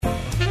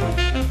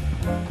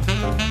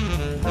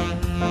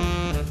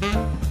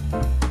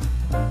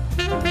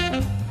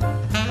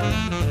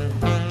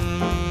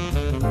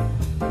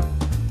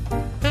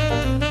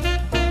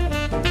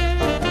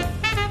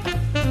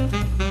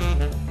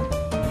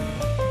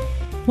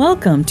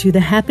Welcome to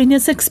the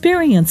Happiness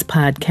Experience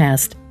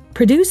podcast,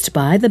 produced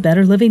by the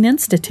Better Living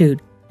Institute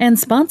and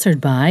sponsored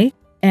by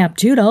App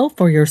Judo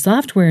for your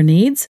software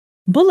needs,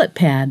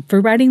 BulletPad for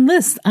writing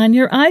lists on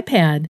your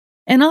iPad,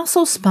 and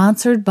also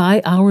sponsored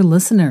by our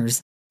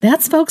listeners.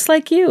 That's folks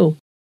like you.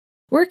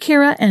 We're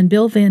Kira and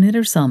Bill Van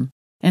Ittersum,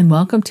 and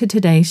welcome to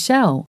today's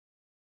show.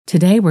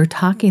 Today we're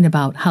talking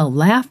about how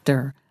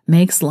laughter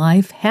makes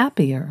life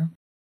happier.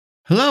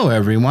 Hello,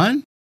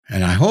 everyone.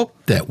 And I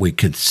hope that we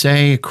could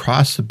say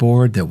across the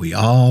board that we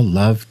all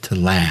love to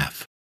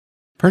laugh.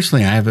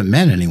 Personally, I haven't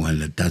met anyone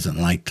that doesn't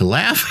like to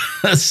laugh.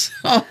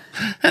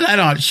 And I'm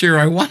not sure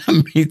I want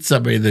to meet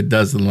somebody that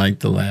doesn't like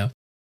to laugh.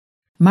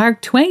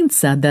 Mark Twain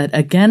said that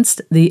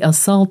against the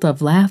assault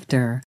of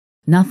laughter,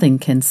 nothing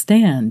can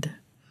stand.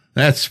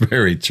 That's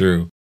very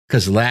true,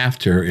 because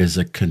laughter is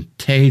a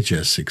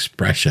contagious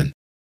expression.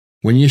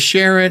 When you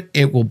share it,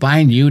 it will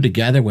bind you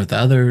together with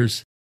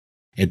others.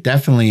 It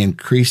definitely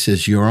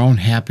increases your own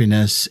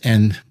happiness,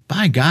 and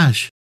by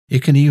gosh,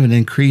 it can even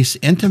increase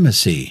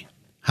intimacy.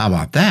 How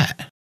about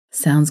that?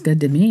 Sounds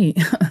good to me.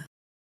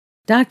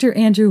 Dr.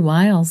 Andrew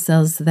Weil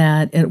says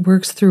that it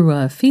works through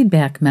a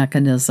feedback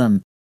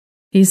mechanism.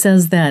 He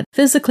says that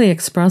physically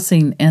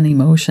expressing an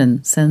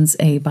emotion sends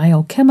a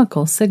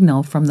biochemical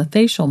signal from the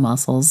facial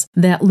muscles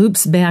that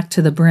loops back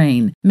to the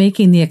brain,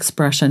 making the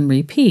expression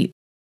repeat.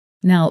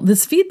 Now,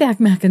 this feedback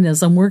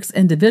mechanism works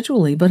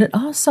individually, but it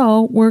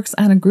also works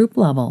on a group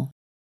level.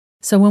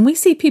 So when we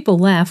see people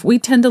laugh, we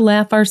tend to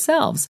laugh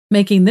ourselves,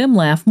 making them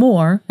laugh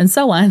more, and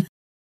so on.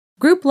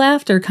 Group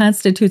laughter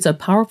constitutes a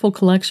powerful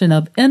collection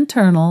of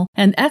internal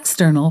and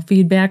external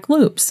feedback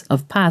loops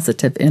of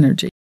positive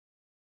energy.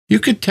 You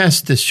could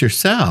test this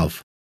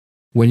yourself.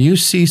 When you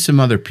see some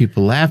other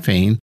people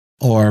laughing,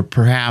 or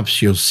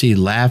perhaps you'll see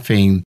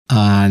laughing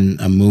on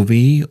a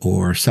movie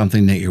or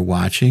something that you're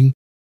watching,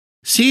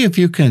 see if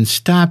you can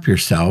stop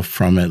yourself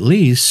from at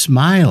least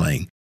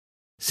smiling.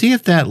 See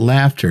if that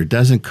laughter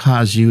doesn't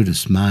cause you to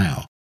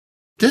smile.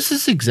 This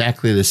is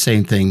exactly the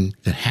same thing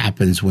that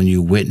happens when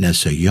you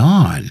witness a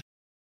yawn.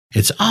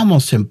 It's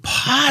almost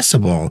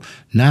impossible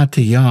not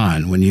to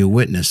yawn when you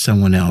witness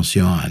someone else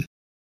yawn.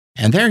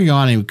 And they're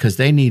yawning because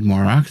they need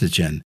more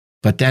oxygen,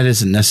 but that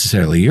isn't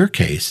necessarily your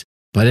case.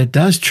 But it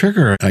does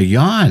trigger a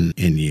yawn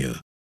in you.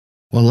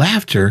 Well,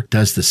 laughter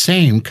does the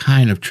same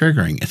kind of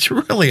triggering. It's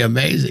really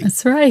amazing.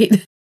 That's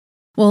right.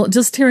 Well,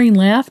 just hearing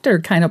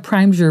laughter kind of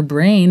primes your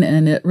brain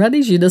and it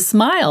readies you to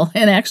smile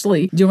and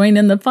actually join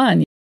in the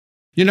fun.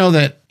 You know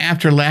that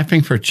after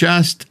laughing for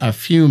just a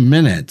few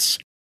minutes,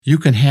 you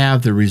can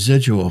have the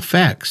residual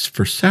effects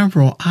for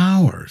several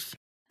hours.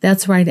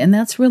 That's right. And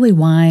that's really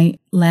why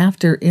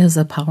laughter is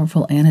a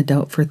powerful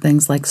antidote for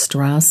things like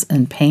stress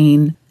and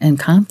pain and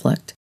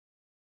conflict.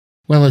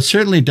 Well, it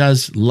certainly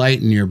does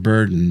lighten your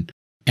burden.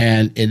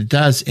 And it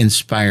does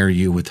inspire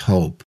you with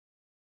hope.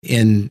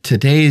 In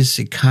today's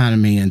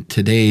economy and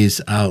today's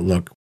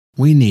outlook,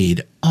 we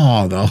need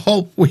all the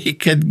hope we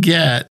could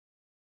get.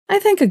 I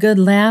think a good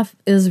laugh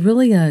is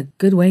really a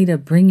good way to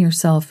bring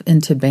yourself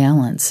into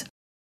balance.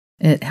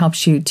 It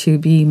helps you to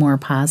be more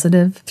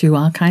positive through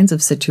all kinds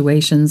of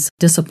situations,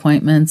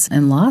 disappointments,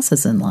 and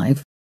losses in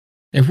life.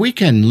 If we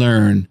can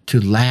learn to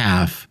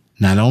laugh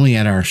not only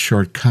at our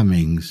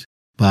shortcomings,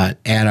 but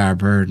at our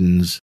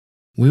burdens,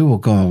 we will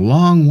go a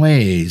long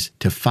ways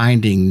to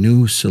finding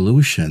new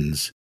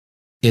solutions.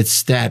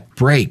 It's that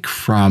break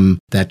from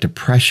that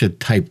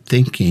depression-type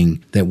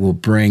thinking that will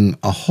bring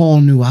a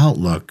whole new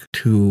outlook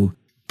to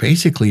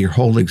basically your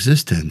whole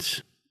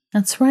existence.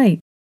 That's right.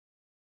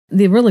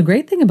 The really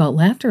great thing about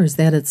laughter is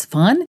that it's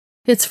fun,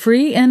 it's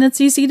free, and it's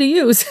easy to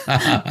use.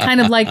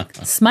 Kind of like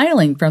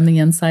smiling from the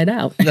inside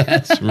out.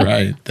 That's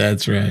right.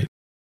 That's right.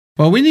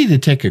 Well, we need to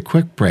take a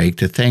quick break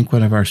to thank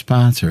one of our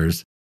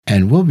sponsors.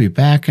 And we'll be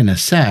back in a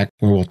sec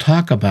where we'll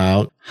talk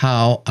about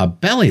how a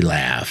belly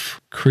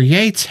laugh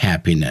creates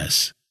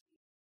happiness.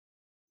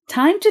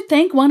 Time to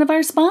thank one of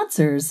our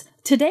sponsors.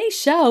 Today's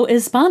show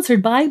is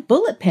sponsored by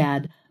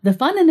BulletPad, the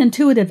fun and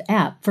intuitive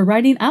app for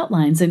writing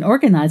outlines and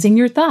organizing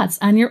your thoughts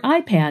on your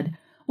iPad.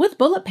 With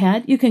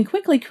BulletPad, you can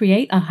quickly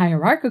create a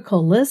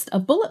hierarchical list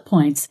of bullet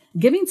points,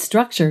 giving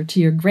structure to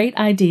your great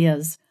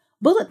ideas.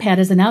 BulletPad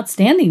is an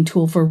outstanding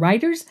tool for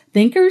writers,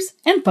 thinkers,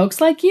 and folks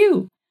like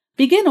you.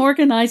 Begin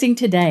organizing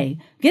today.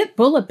 Get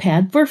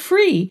BulletPad for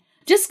free.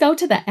 Just go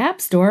to the App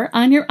Store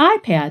on your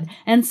iPad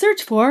and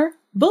search for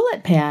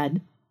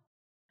BulletPad.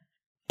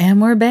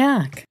 And we're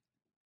back.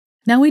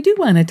 Now we do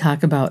want to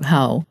talk about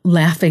how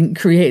laughing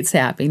creates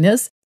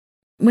happiness.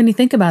 When you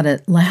think about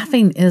it,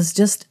 laughing is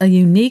just a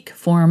unique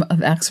form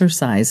of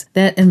exercise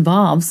that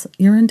involves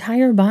your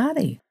entire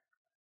body.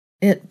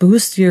 It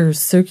boosts your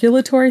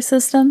circulatory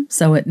system,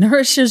 so it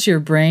nourishes your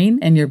brain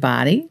and your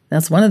body.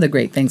 That's one of the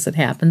great things that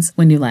happens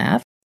when you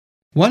laugh.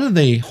 One of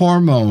the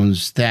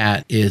hormones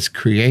that is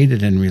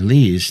created and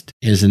released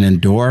is an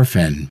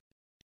endorphin.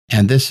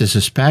 And this is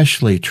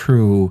especially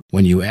true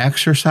when you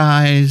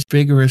exercise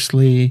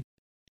vigorously,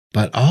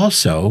 but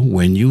also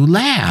when you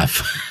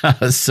laugh.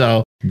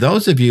 So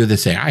those of you that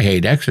say, I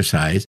hate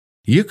exercise,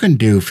 you can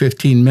do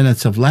 15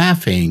 minutes of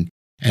laughing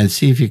and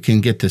see if you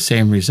can get the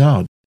same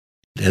result.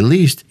 At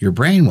least your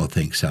brain will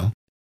think so.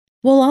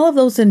 Well, all of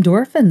those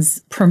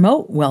endorphins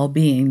promote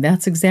well-being.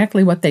 That's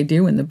exactly what they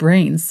do in the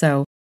brain.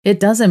 So it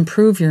does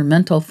improve your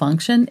mental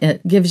function.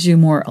 It gives you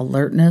more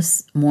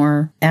alertness,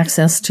 more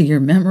access to your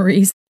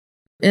memories.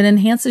 It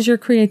enhances your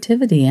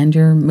creativity and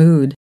your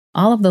mood.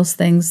 All of those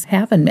things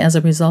happen as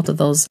a result of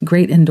those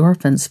great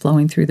endorphins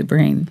flowing through the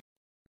brain.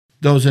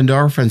 Those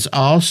endorphins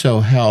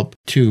also help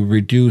to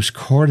reduce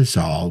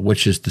cortisol,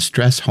 which is the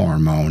stress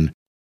hormone.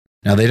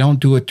 Now, they don't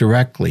do it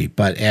directly,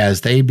 but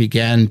as they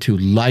begin to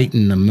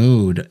lighten the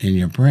mood in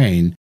your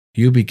brain,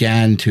 you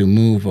began to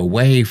move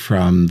away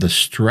from the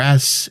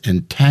stress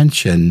and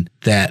tension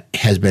that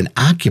has been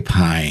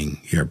occupying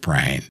your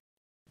brain.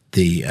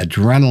 The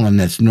adrenaline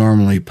that's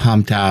normally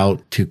pumped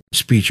out to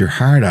speed your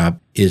heart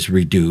up is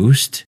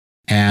reduced,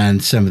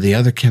 and some of the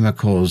other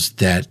chemicals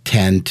that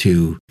tend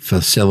to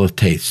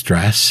facilitate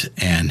stress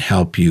and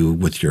help you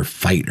with your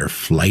fight or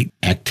flight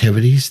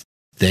activities,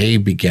 they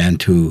begin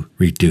to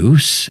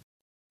reduce.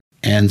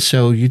 And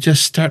so you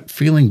just start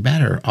feeling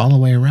better all the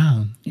way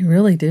around. You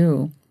really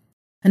do.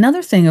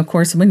 Another thing, of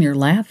course, when you're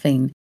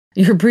laughing,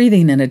 you're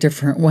breathing in a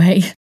different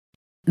way.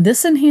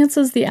 This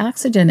enhances the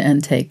oxygen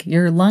intake.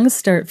 Your lungs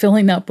start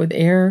filling up with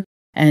air,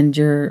 and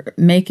you're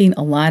making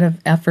a lot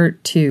of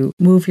effort to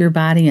move your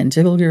body and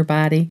jiggle your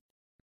body.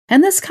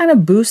 And this kind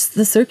of boosts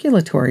the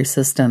circulatory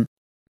system.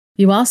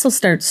 You also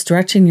start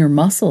stretching your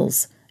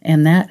muscles,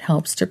 and that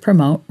helps to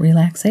promote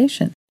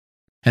relaxation.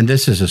 And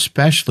this is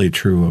especially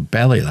true of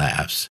belly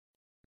laughs.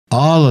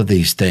 All of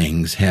these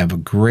things have a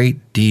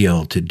great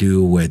deal to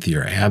do with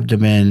your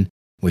abdomen,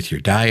 with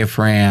your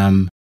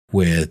diaphragm,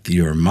 with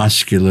your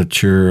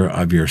musculature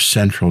of your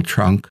central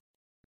trunk.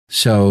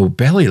 So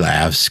belly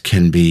laughs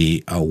can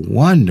be a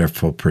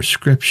wonderful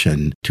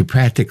prescription to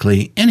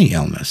practically any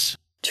illness.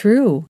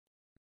 True.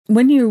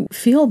 When you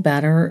feel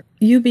better,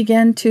 you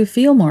begin to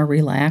feel more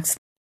relaxed.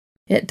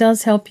 It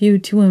does help you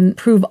to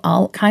improve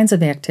all kinds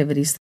of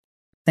activities.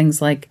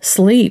 Things like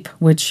sleep,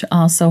 which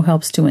also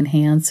helps to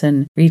enhance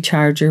and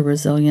recharge your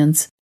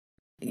resilience.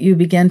 You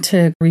begin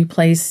to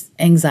replace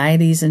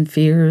anxieties and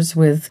fears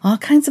with all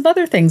kinds of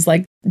other things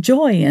like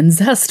joy and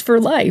zest for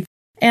life.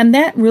 And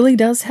that really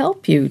does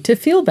help you to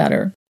feel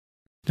better.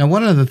 Now,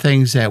 one of the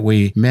things that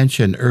we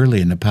mentioned early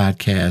in the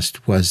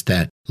podcast was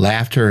that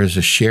laughter is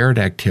a shared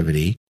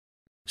activity.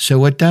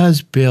 So it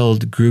does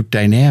build group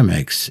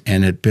dynamics,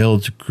 and it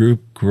builds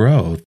group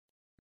growth,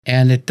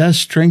 and it does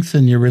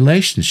strengthen your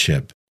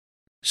relationship.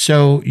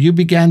 So you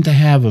began to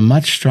have a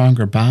much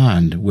stronger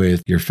bond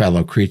with your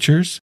fellow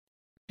creatures,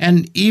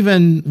 and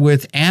even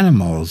with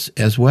animals,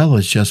 as well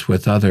as just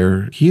with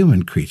other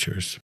human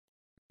creatures.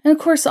 And of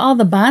course, all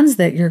the bonds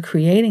that you're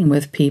creating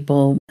with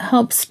people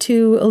helps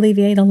to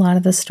alleviate a lot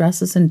of the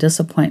stresses and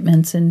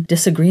disappointments and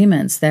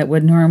disagreements that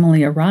would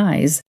normally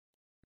arise.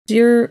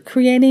 You're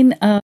creating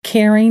a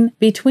caring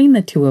between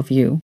the two of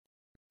you.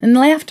 And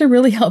laughter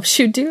really helps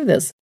you do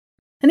this.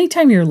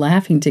 Anytime you're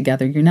laughing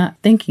together, you're not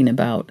thinking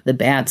about the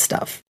bad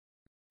stuff.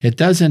 It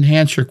does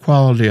enhance your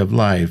quality of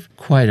life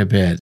quite a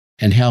bit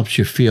and helps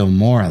you feel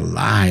more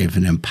alive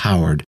and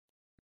empowered.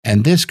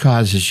 And this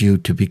causes you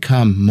to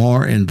become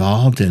more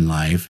involved in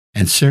life,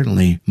 and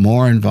certainly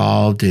more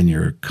involved in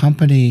your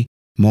company,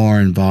 more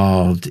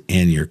involved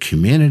in your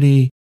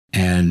community,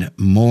 and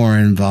more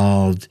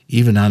involved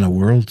even on a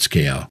world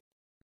scale.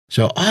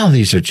 So all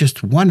these are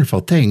just wonderful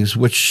things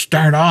which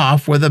start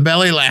off with a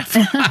belly laugh.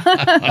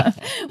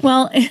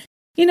 Well, and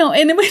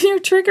when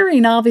you're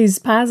triggering all these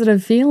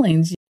positive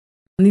feelings,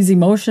 these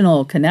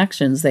emotional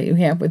connections that you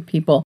have with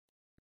people,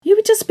 you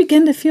would just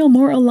begin to feel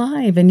more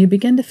alive and you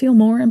begin to feel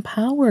more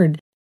empowered.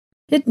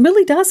 It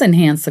really does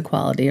enhance the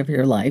quality of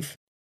your life.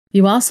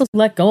 You also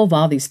let go of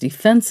all these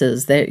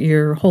defenses that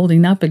you're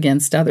holding up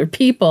against other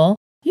people.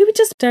 You would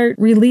just start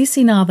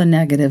releasing all the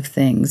negative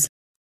things.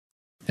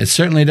 It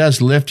certainly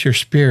does lift your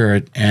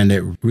spirit, and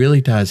it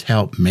really does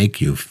help make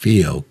you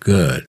feel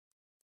good.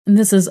 And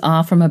this is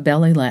all from a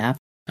belly laugh.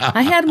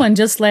 I had one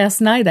just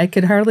last night. I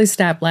could hardly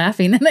stop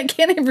laughing, and I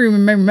can't even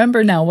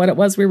remember now what it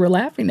was we were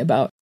laughing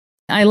about.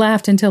 I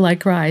laughed until I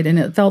cried, and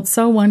it felt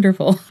so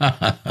wonderful.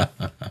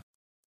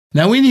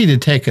 Now we need to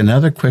take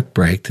another quick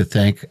break to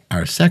thank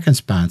our second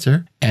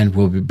sponsor, and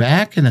we'll be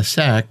back in a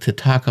sec to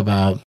talk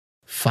about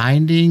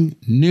finding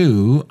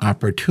new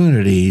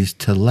opportunities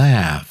to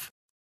laugh.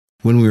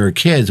 When we were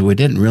kids, we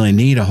didn't really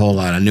need a whole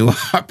lot of new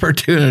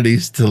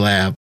opportunities to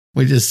laugh.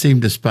 We just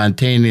seemed to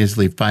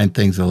spontaneously find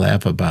things to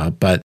laugh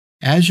about. But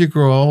as you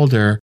grow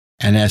older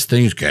and as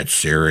things get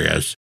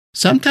serious,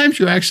 sometimes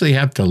you actually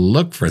have to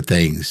look for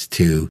things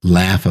to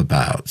laugh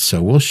about.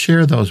 So we'll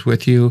share those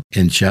with you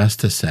in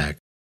just a sec.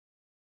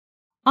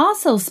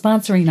 Also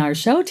sponsoring our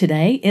show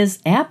today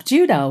is App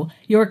Judo,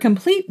 your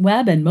complete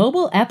web and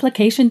mobile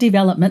application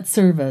development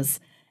service.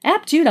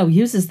 App Judo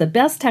uses the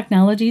best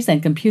technologies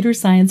and computer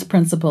science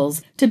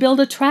principles to build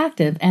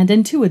attractive and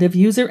intuitive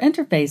user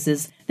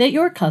interfaces that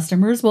your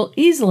customers will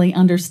easily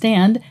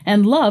understand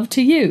and love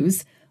to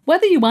use.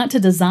 Whether you want to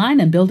design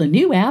and build a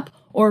new app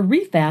or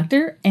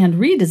refactor and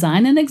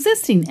redesign an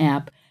existing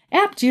app,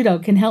 App Judo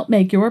can help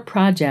make your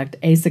project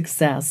a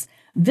success.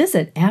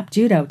 Visit App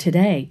Judo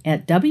today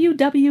at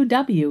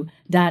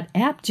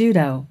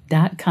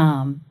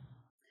www.appjudo.com.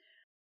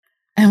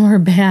 And we're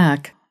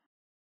back.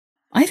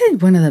 I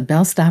think one of the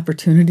best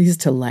opportunities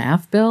to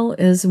laugh, Bill,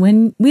 is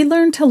when we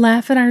learn to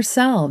laugh at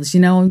ourselves.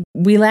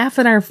 We laugh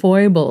at our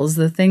foibles,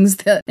 the things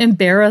that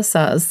embarrass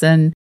us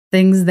and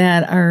things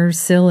that are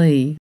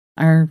silly,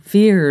 our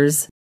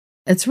fears.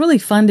 It's really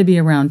fun to be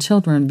around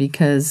children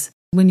because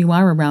when you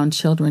are around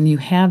children, you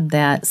have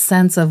that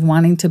sense of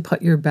wanting to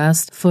put your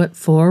best foot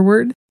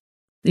forward.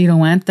 You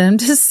don't want them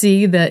to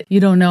see that you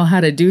don't know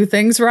how to do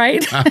things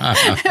right.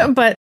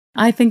 But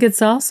I think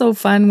it's also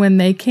fun when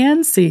they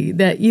can see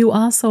that you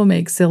also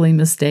make silly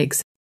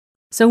mistakes.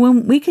 So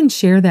when we can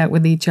share that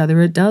with each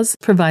other, it does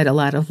provide a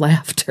lot of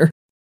laughter.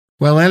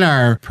 Well, in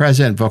our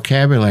present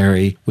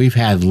vocabulary, we've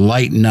had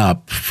lighten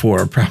up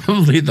for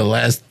probably the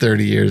last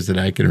 30 years that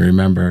I can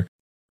remember.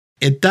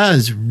 It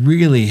does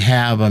really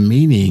have a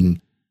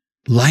meaning,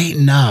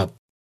 lighten up.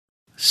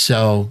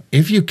 So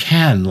if you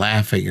can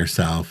laugh at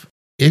yourself,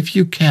 if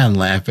you can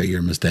laugh at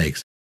your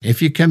mistakes,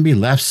 if you can be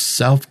less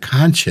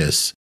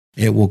self-conscious,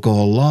 it will go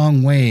a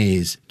long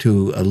ways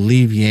to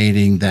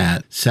alleviating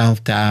that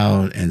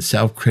self-doubt and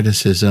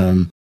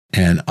self-criticism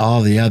and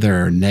all the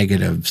other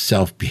negative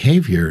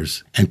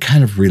self-behaviors and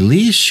kind of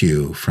release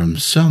you from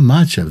so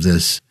much of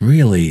this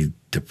really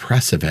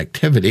depressive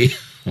activity.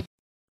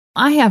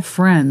 I have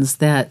friends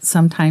that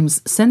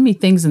sometimes send me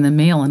things in the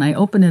mail and I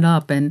open it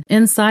up and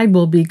inside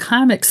will be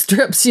comic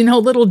strips,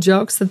 little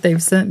jokes that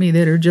they've sent me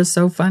that are just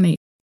so funny.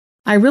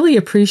 I really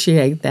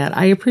appreciate that.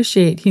 I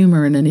appreciate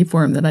humor in any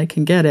form that I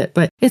can get it,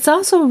 but it's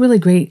also a really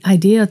great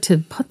idea to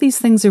put these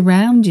things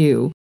around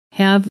you.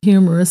 Have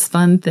humorous,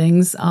 fun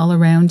things all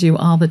around you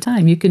all the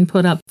time. You can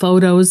put up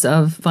photos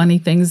of funny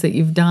things that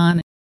you've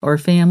done or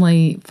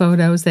family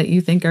photos that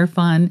you think are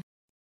fun.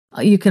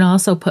 You can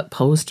also put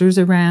posters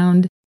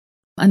around.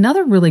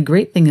 Another really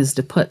great thing is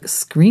to put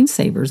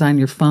screensavers on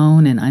your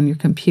phone and on your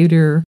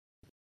computer.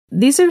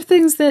 These are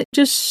things that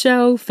just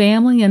show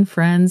family and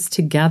friends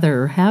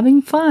together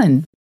having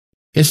fun.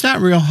 It's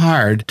not real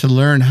hard to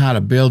learn how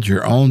to build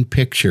your own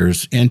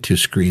pictures into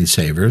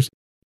screensavers.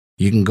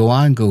 You can go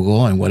on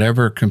Google and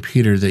whatever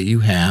computer that you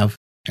have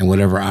and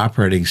whatever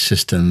operating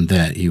system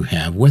that you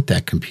have with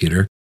that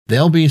computer,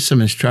 there'll be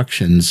some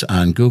instructions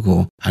on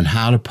Google on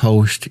how to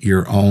post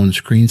your own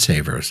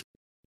screensavers.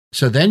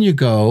 So then you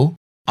go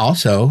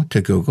also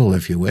to Google,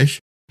 if you wish,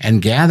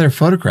 and gather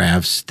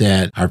photographs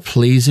that are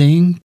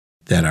pleasing,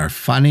 that are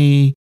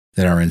funny,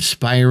 that are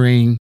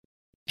inspiring,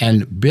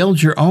 and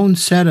build your own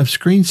set of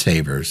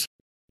screensavers.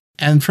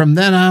 And from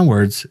then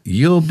onwards,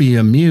 you'll be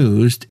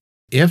amused,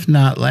 if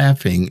not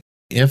laughing,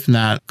 if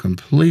not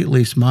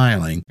completely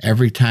smiling,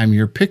 every time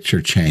your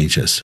picture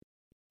changes.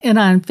 And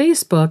on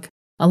Facebook,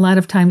 a lot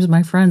of times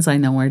my friends I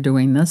know are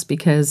doing this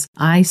because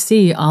I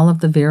see all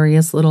of the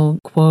various little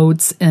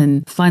quotes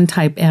and fun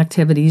type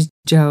activities,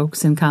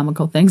 jokes and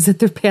comical things that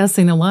they're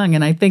passing along.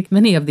 And I think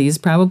many of these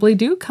probably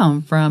do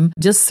come from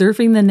just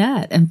surfing the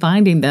net and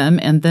finding them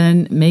and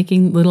then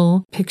making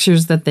little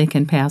pictures that they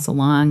can pass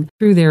along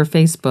through their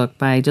Facebook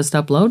by just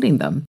uploading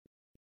them.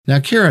 Now,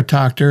 Kira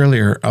talked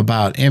earlier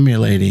about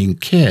emulating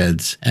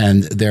kids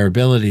and their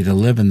ability to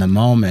live in the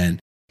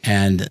moment.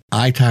 And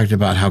I talked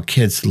about how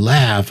kids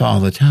laugh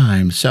all the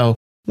time. So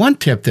one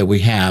tip that we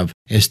have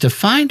is to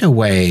find a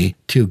way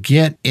to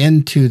get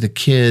into the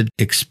kid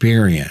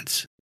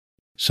experience.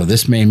 So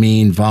this may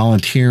mean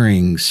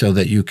volunteering so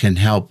that you can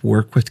help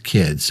work with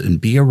kids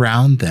and be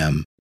around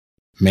them.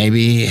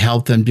 Maybe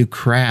help them do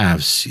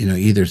crafts,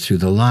 either through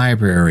the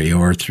library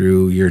or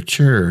through your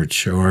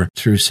church or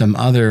through some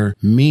other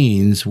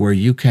means where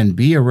you can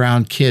be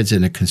around kids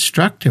in a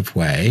constructive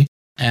way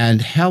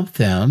and help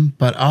them,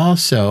 but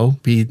also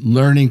be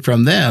learning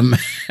from them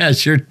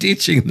as you're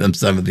teaching them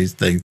some of these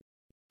things.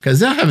 Because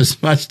they'll have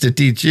as much to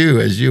teach you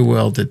as you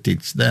will to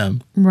teach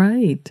them.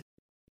 Right.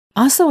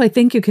 Also, I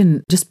think you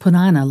can just put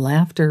on a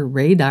laughter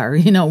radar.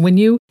 When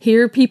you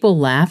hear people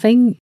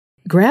laughing,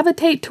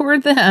 gravitate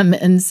toward them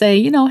and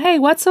say, hey,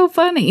 what's so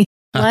funny?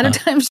 A lot of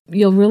times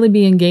you'll really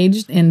be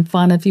engaged in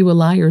fun if you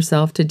allow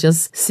yourself to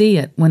just see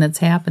it when it's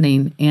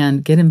happening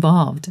and get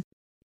involved.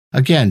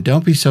 Again,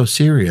 don't be so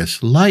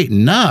serious.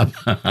 Lighten up.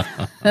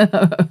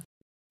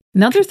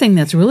 Another thing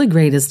that's really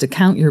great is to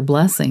count your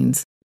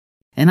blessings.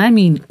 And I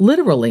mean,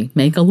 literally,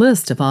 make a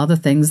list of all the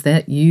things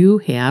that you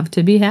have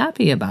to be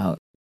happy about.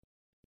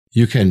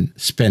 You can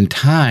spend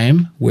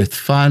time with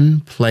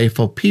fun,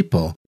 playful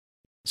people.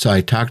 So I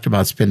talked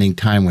about spending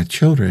time with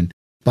children,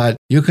 but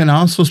you can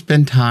also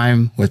spend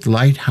time with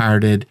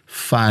lighthearted,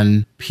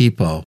 fun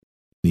people.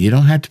 You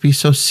don't have to be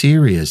so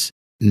serious.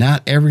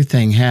 Not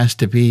everything has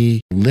to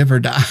be live or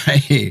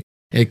die.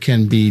 It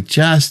can be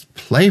just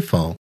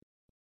playful.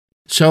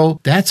 So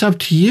that's up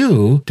to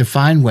you to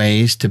find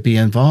ways to be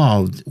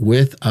involved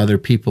with other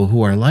people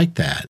who are like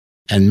that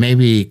and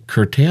maybe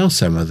curtail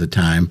some of the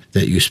time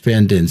that you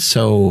spend in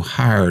so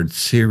hard,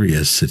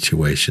 serious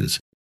situations.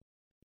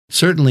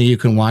 Certainly, you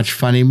can watch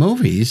funny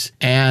movies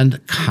and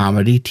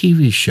comedy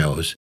TV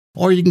shows.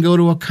 or you can go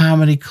to a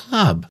comedy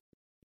club.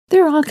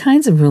 There are all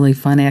kinds of really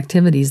fun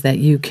activities that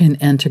you can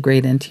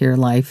integrate into your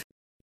life.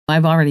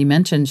 I've already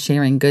mentioned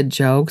sharing good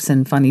jokes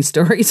and funny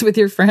stories with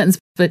your friends,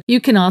 but you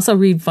can also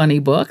read funny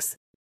books.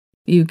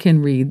 You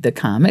can read the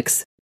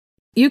comics.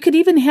 You could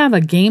even have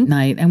a game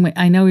night. And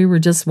I know we were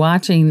just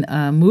watching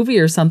a movie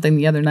or something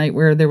the other night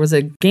where there was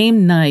a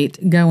game night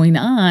going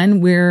on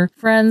where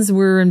friends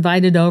were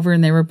invited over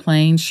and they were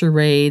playing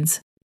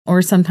charades.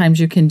 Or sometimes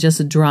you can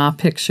just draw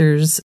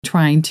pictures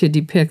trying to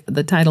depict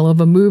the title of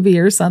a movie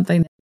or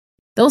something.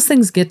 Those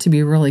things get to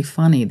be really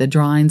funny. The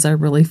drawings are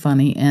really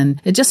funny, and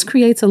it just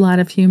creates a lot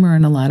of humor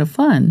and a lot of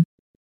fun.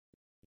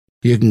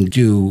 You can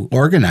do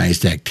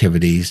organized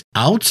activities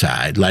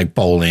outside, like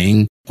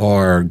bowling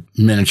or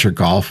miniature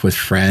golf with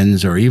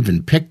friends, or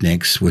even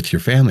picnics with your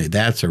family.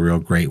 That's a real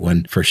great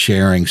one for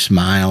sharing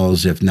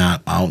smiles, if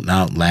not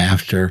out-and-out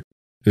laughter.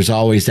 There's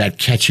always that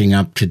catching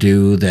up to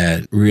do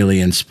that really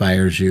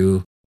inspires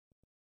you.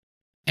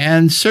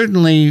 And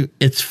certainly,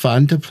 it's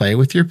fun to play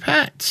with your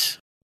pets.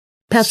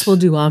 Pets will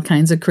do all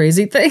kinds of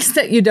crazy things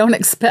that you don't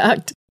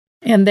expect.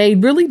 And they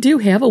really do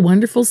have a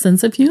wonderful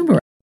sense of humor.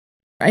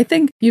 I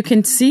think you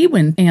can see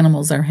when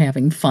animals are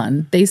having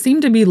fun. They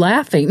seem to be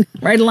laughing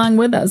right along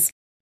with us.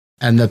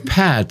 And the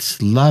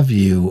pets love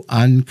you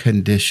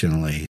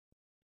unconditionally.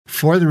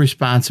 For the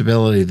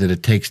responsibility that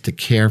it takes to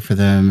care for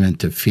them and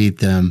to feed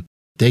them,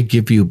 they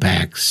give you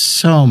back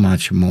so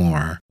much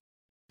more.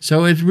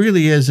 So it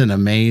really is an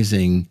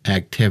amazing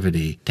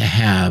activity to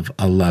have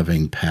a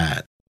loving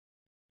pet.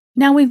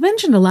 Now, we've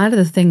mentioned a lot of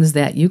the things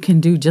that you can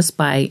do just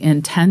by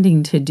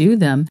intending to do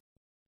them.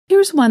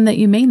 Here's one that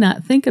you may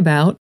not think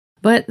about,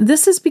 but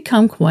this has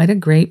become quite a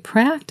great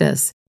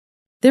practice.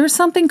 There is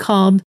something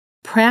called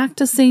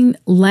practicing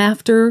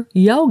laughter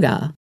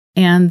yoga,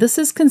 and this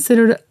is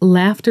considered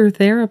laughter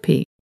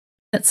therapy.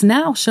 It's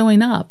now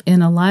showing up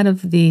in a lot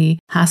of the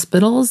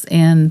hospitals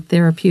and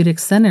therapeutic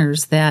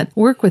centers that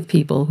work with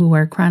people who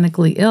are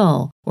chronically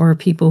ill or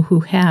people who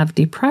have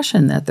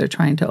depression that they're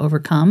trying to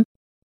overcome.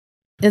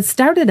 It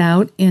started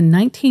out in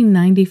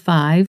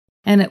 1995,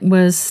 and it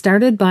was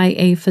started by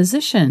a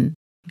physician,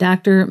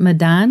 Dr.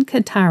 Madan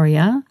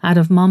Kataria, out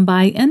of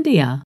Mumbai,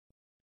 India.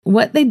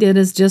 What they did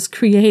is just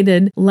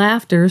created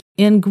laughter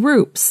in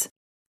groups,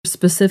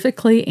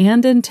 specifically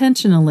and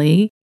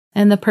intentionally,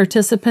 and the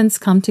participants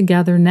come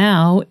together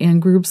now in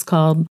groups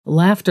called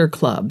laughter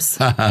clubs.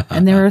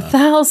 And there are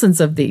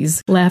thousands of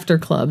these laughter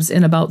clubs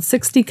in about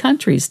 60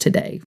 countries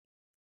today.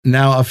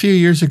 Now, a few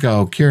years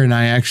ago, Kira and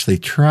I actually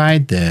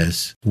tried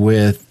this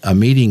with a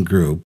meeting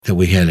group that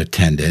we had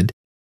attended.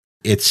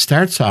 It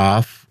starts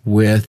off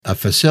with a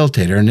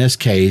facilitator. In this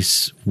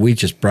case, we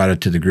just brought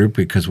it to the group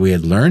because we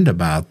had learned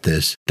about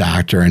this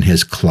doctor and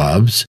his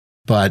clubs.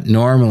 But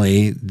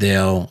normally,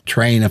 they'll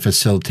train a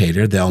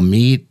facilitator. They'll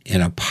meet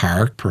in a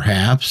park,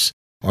 perhaps,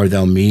 or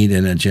they'll meet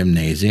in a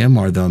gymnasium,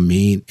 or they'll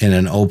meet in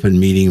an open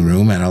meeting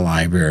room at a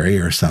library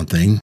or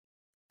something.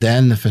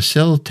 Then the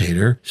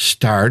facilitator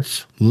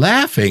starts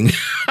laughing.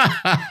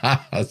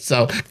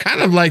 So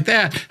kind of like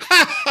that.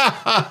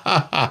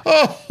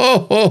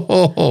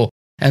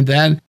 And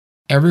then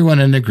everyone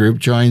in the group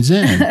joins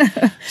in.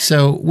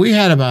 So we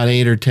had about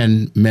 8 or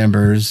 10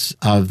 members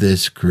of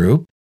this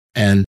group,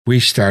 and we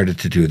started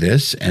to do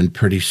this, and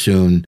pretty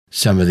soon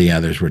some of the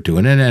others were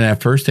doing it. And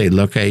at first they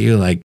look at you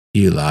like,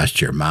 you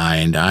lost your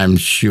mind. I'm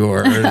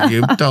sure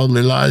you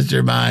totally lost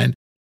your mind.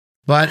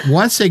 But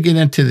once they get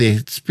into the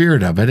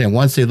spirit of it, and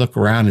once they look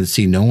around and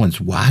see no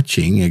one's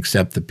watching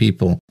except the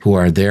people who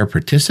are there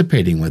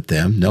participating with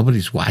them,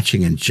 nobody's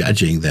watching and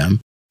judging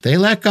them, they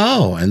let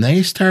go and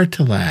they start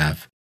to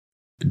laugh.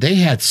 They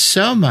had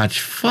so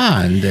much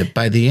fun that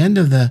by the end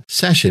of the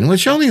session,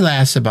 which only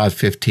lasts about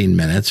 15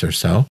 minutes or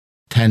so,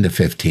 10 to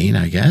 15,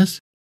 I guess,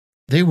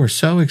 they were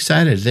so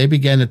excited. They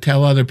began to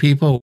tell other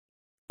people.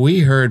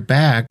 We heard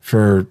back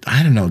for,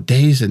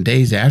 days and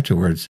days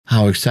afterwards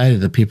how excited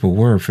the people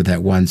were for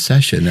that one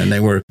session, and they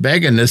were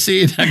begging to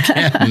see it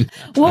again.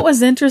 What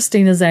was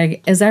interesting is,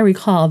 as I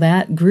recall,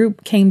 that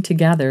group came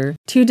together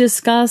to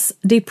discuss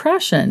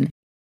depression.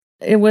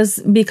 It was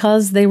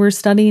because they were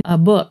studying a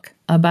book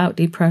about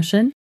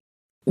depression.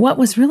 What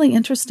was really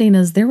interesting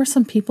is there were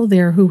some people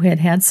there who had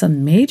had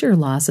some major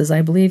losses.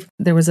 I believe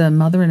there was a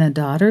mother and a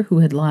daughter who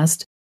had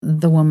lost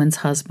the woman's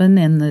husband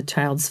and the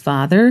child's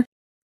father.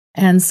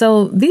 And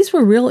so these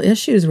were real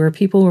issues where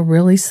people were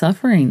really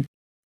suffering.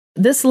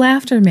 This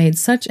laughter made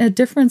such a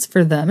difference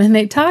for them, and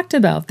they talked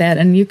about that,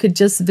 and you could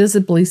just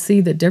visibly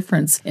see the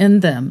difference in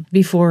them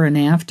before and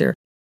after.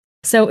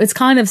 So it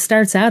kind of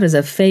starts out as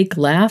a fake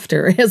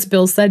laughter. As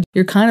Bill said,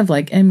 you're kind of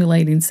like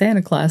emulating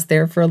Santa Claus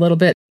there for a little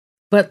bit.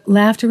 But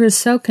laughter is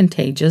so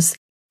contagious,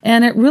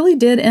 and it really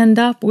did end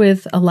up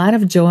with a lot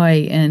of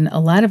joy and a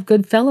lot of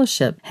good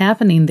fellowship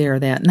happening there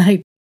that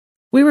night.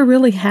 We were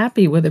really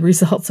happy with the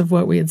results of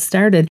what we had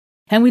started,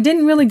 and we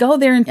didn't really go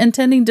there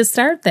intending to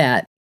start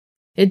that.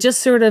 It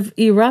just sort of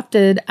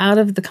erupted out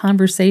of the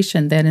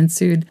conversation that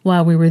ensued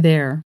while we were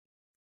there.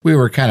 We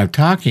were kind of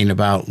talking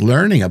about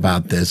learning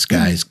about this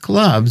guy's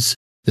clubs,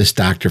 this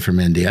doctor from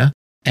India,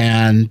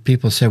 and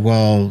people said,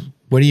 well,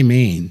 what do you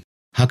mean?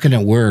 how can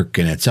it work?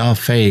 And it's all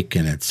fake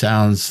and it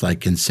sounds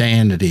like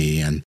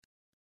insanity. And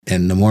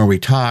the more we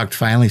talked,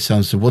 finally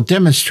someone said, well,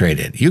 demonstrate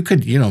it. You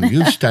could,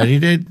 you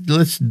studied it.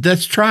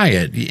 Let's try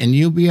it. And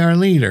you be our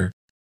leader.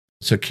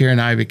 So Kira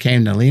and I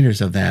became the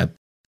leaders of that.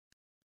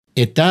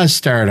 It does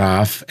start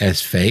off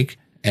as fake.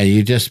 And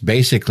you just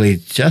basically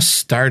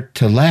start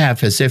to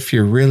laugh as if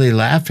you're really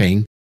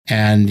laughing.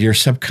 And your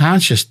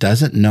subconscious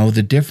doesn't know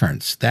the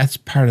difference. That's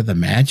part of the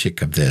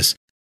magic of this.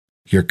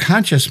 Your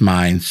conscious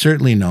mind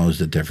certainly knows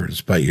the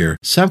difference, but your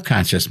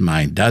subconscious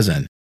mind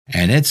doesn't.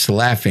 And it's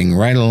laughing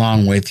right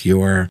along with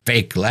your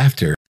fake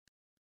laughter.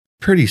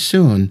 Pretty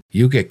soon,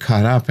 you get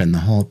caught up in the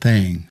whole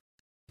thing.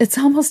 It's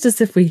almost as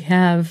if we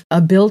have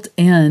a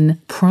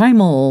built-in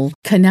primal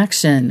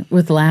connection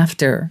with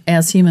laughter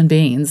as human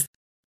beings.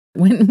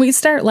 When we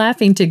start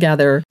laughing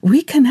together,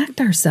 we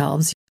connect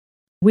ourselves.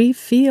 We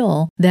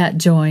feel that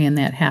joy and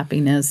that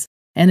happiness,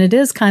 and it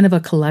is kind of a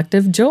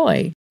collective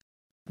joy.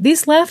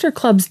 These laughter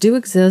clubs do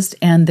exist,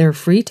 and they're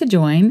free to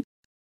join.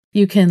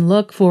 You can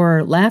look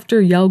for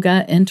Laughter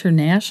Yoga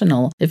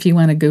International if you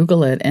want to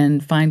Google it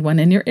and find one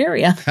in your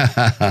area.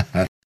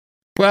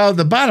 Well,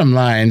 the bottom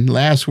line,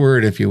 last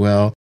word, if you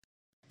will,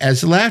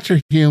 as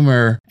laughter,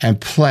 humor, and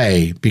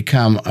play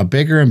become a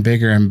bigger and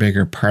bigger and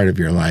bigger part of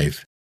your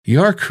life,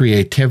 your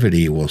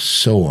creativity will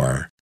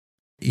soar.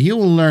 You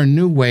will learn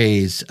new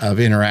ways of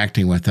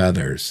interacting with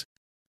others.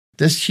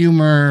 This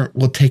humor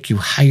will take you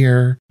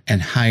higher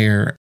and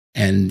higher,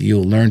 and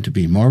you'll learn to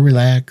be more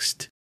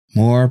relaxed,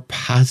 more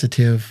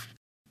positive,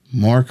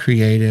 more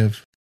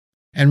creative,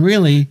 and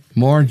really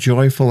more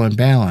joyful and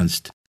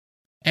balanced.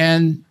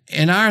 And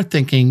in our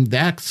thinking,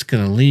 that's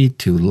going to lead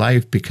to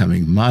life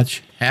becoming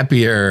much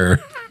happier.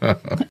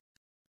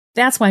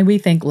 That's why we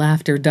think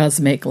laughter does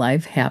make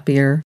life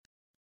happier.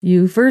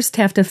 You first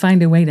have to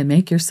find a way to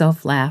make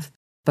yourself laugh.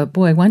 But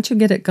boy, once you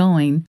get it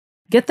going,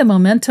 get the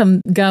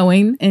momentum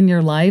going in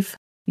your life,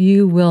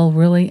 you will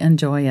really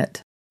enjoy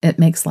it. It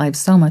makes life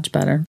so much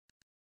better.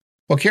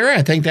 Well, Kira,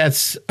 I think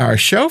that's our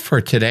show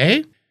for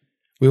today.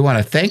 We want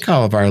to thank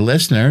all of our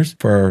listeners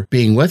for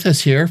being with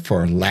us here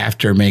for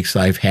Laughter Makes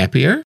Life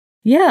Happier.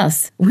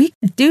 Yes, we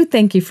do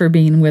thank you for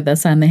being with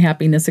us on the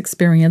Happiness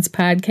Experience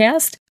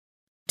podcast.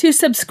 To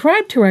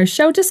subscribe to our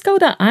show, just go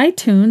to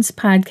iTunes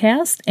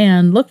podcast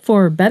and look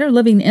for Better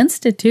Living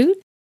Institute,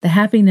 the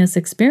Happiness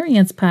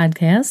Experience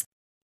podcast.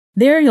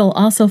 There you'll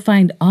also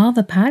find all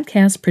the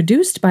podcasts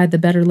produced by the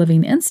Better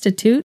Living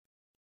Institute,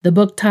 the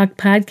Book Talk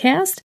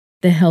podcast,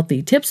 the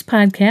Healthy Tips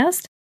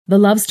podcast, the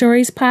Love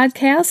Stories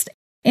podcast,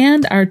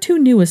 and our two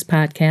newest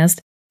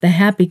podcasts, the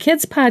Happy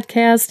Kids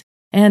podcast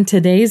and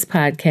today's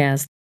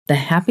podcast, the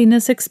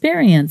Happiness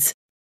Experience.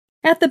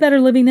 At the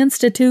Better Living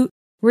Institute,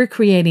 we're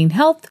creating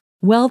health,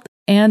 wealth,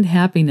 and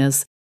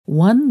happiness,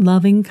 one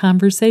loving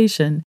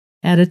conversation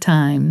at a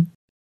time.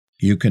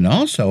 You can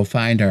also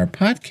find our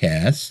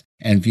podcasts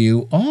and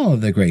view all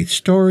of the great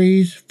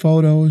stories,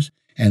 photos,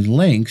 and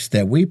links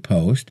that we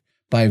post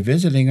by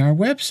visiting our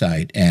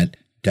website at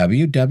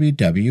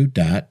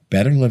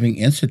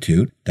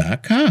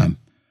www.betterlivinginstitute.com.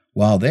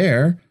 While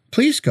there,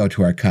 please go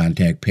to our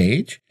contact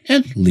page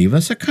and leave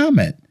us a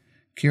comment.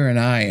 Kira and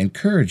I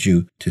encourage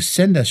you to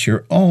send us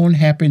your own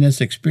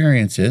happiness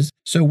experiences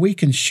so we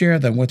can share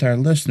them with our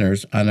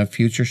listeners on a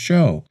future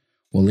show.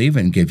 We'll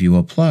even give you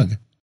a plug.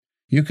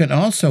 You can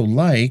also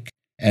like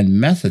and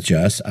message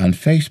us on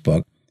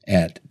Facebook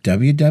at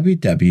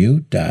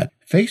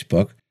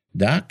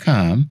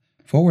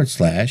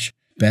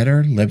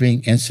www.facebook.com/Better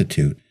Living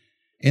Institute.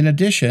 In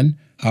addition,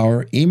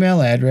 our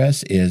email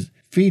address is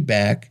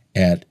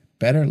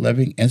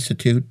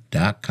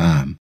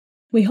feedback@betterlivinginstitute.com.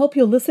 We hope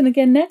you'll listen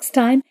again next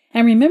time,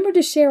 and remember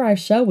to share our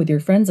show with your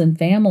friends and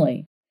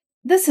family.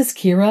 This is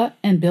Kira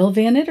and Bill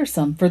Van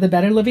Ittersum for the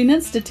Better Living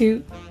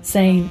Institute,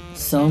 saying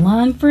so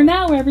long for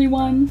now,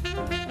 everyone.